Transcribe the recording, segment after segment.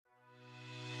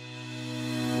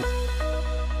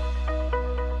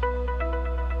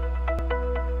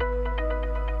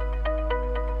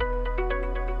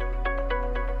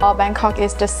Bangkok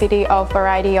is the city of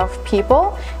variety of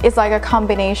people. It's like a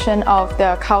combination of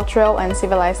the cultural and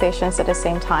civilizations at the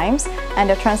same times. And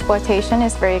the transportation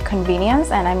is very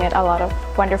convenient, and I met a lot of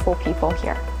wonderful people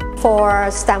here. For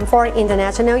Stamford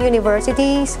International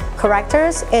University's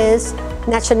characters is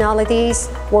nationalities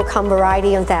will come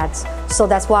variety of that. So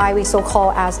that's why we so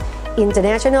call as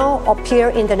international or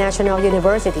pure international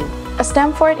university.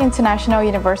 Stamford International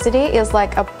University is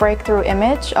like a breakthrough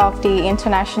image of the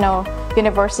international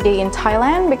university in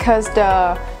Thailand, because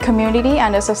the community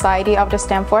and the society of the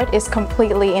Stamford is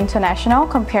completely international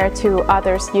compared to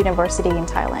other universities in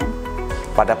Thailand.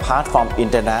 But apart from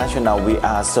international, we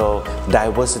are so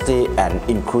diversity and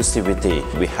inclusivity.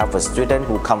 We have a student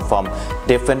who come from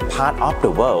different part of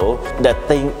the world. The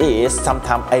thing is,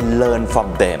 sometimes I learn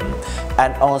from them.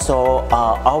 And also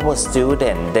our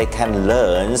students, they can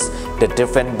learn the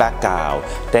different background.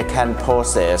 They can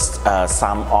process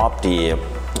some of the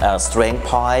strength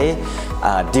point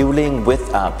dealing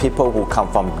with people who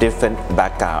come from different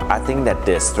background. I think that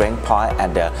the strength point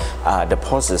and the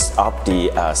process of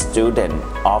the student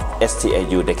of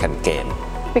STAU they can gain.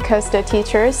 Because the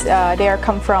teachers, they are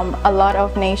come from a lot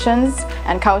of nations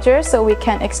and cultures, so we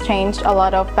can exchange a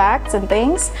lot of facts and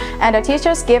things. And the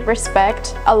teachers give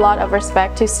a lot of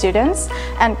respect to students.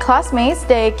 And classmates,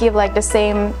 they give like the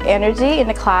same energy in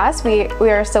the class. We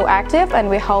are so active and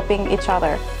we're helping each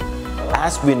other.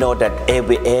 As we know that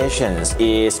aviation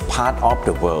is part of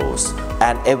the world,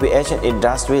 and aviation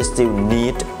industry still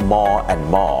need more and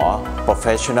more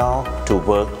professionals to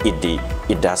work in the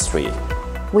industry.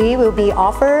 We will be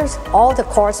offered all the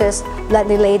courses that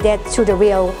related to the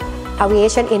real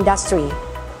aviation industry.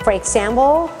 For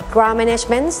example, ground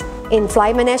management,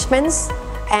 in-flight management,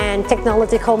 and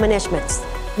technological management.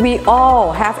 We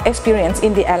all have experience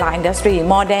in the airline industry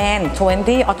more than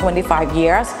 20 or 25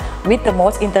 years with the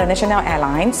most international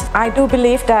airlines. I do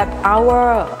believe that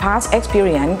our past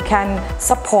experience can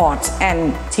support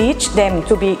and teach them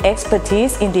to be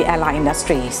expertise in the airline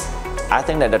industries. I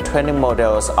think that the training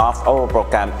models of our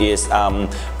program is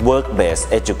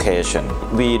work-based education.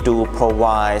 We do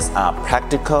provide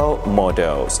practical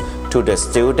models to the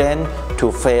student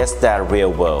to face their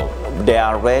real world. They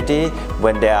are ready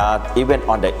when they are even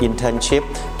on the internship,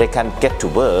 they can get to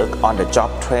work on the job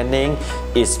training.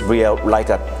 It's real like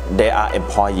they are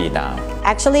employee now.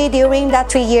 Actually, during that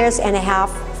 3.5 years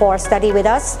for study with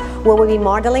us, we will be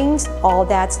modeling all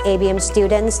that ABM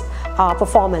students'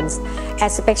 performance.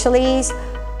 Especially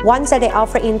once that they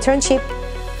offer internship,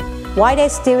 while they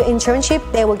still internship,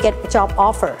 they will get a job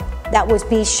offer. That would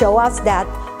be show us that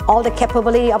all the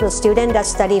capability of the student that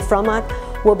study from us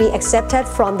will be accepted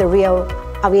from the real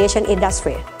aviation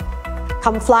industry.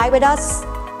 Come fly with us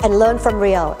and learn from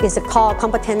real. It's a call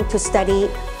competent to study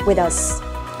with us.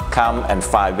 Come and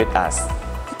fly with us.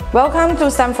 Welcome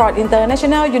to Stamford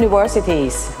International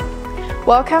Universities.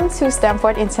 Welcome to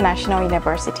Stamford International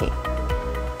University.